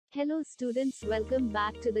Hello students, welcome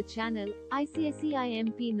back to the channel, ICSE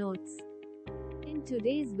IMP Notes. In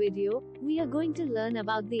today's video, we are going to learn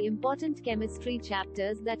about the important chemistry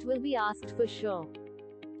chapters that will be asked for sure.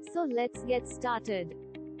 So let's get started.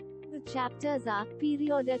 The chapters are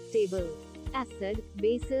periodic table, acid,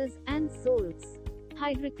 bases, and salts,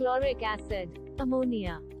 hydrochloric acid,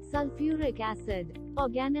 ammonia, sulfuric acid,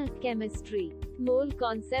 organic chemistry, mole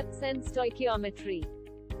concepts and stoichiometry.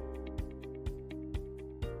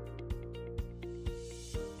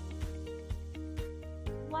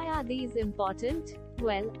 Why are these important?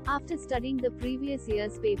 Well, after studying the previous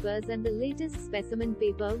year's papers and the latest specimen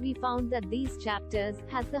paper, we found that these chapters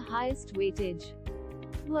has the highest weightage.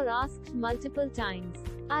 Were asked multiple times,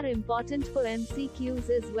 are important for MCQs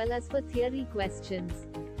as well as for theory questions.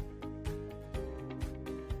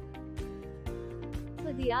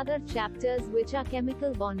 For the other chapters, which are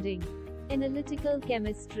chemical bonding, analytical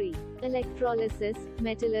chemistry, electrolysis,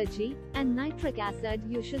 metallurgy, and nitric acid,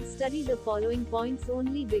 you should study the following points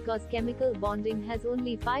only because chemical bonding has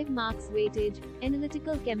only 5 marks weightage,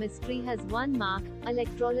 analytical chemistry has 1 mark,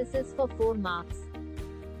 electrolysis for 4 marks,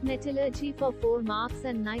 metallurgy for 4 marks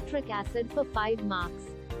and nitric acid for 5 marks.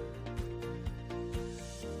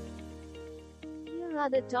 Here are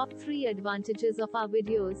the top 3 advantages of our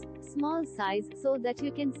videos: small size, so that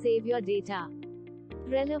you can save your data.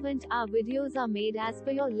 Relevant, our videos are made as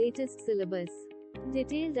per your latest syllabus.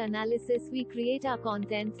 Detailed analysis, we create our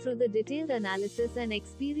content through the detailed analysis and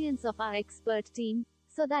experience of our expert team,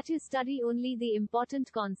 so that you study only the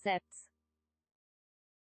important concepts.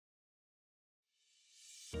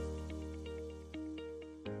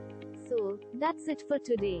 So, that's it for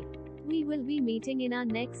today. We will be meeting in our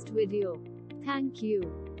next video. Thank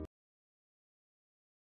you.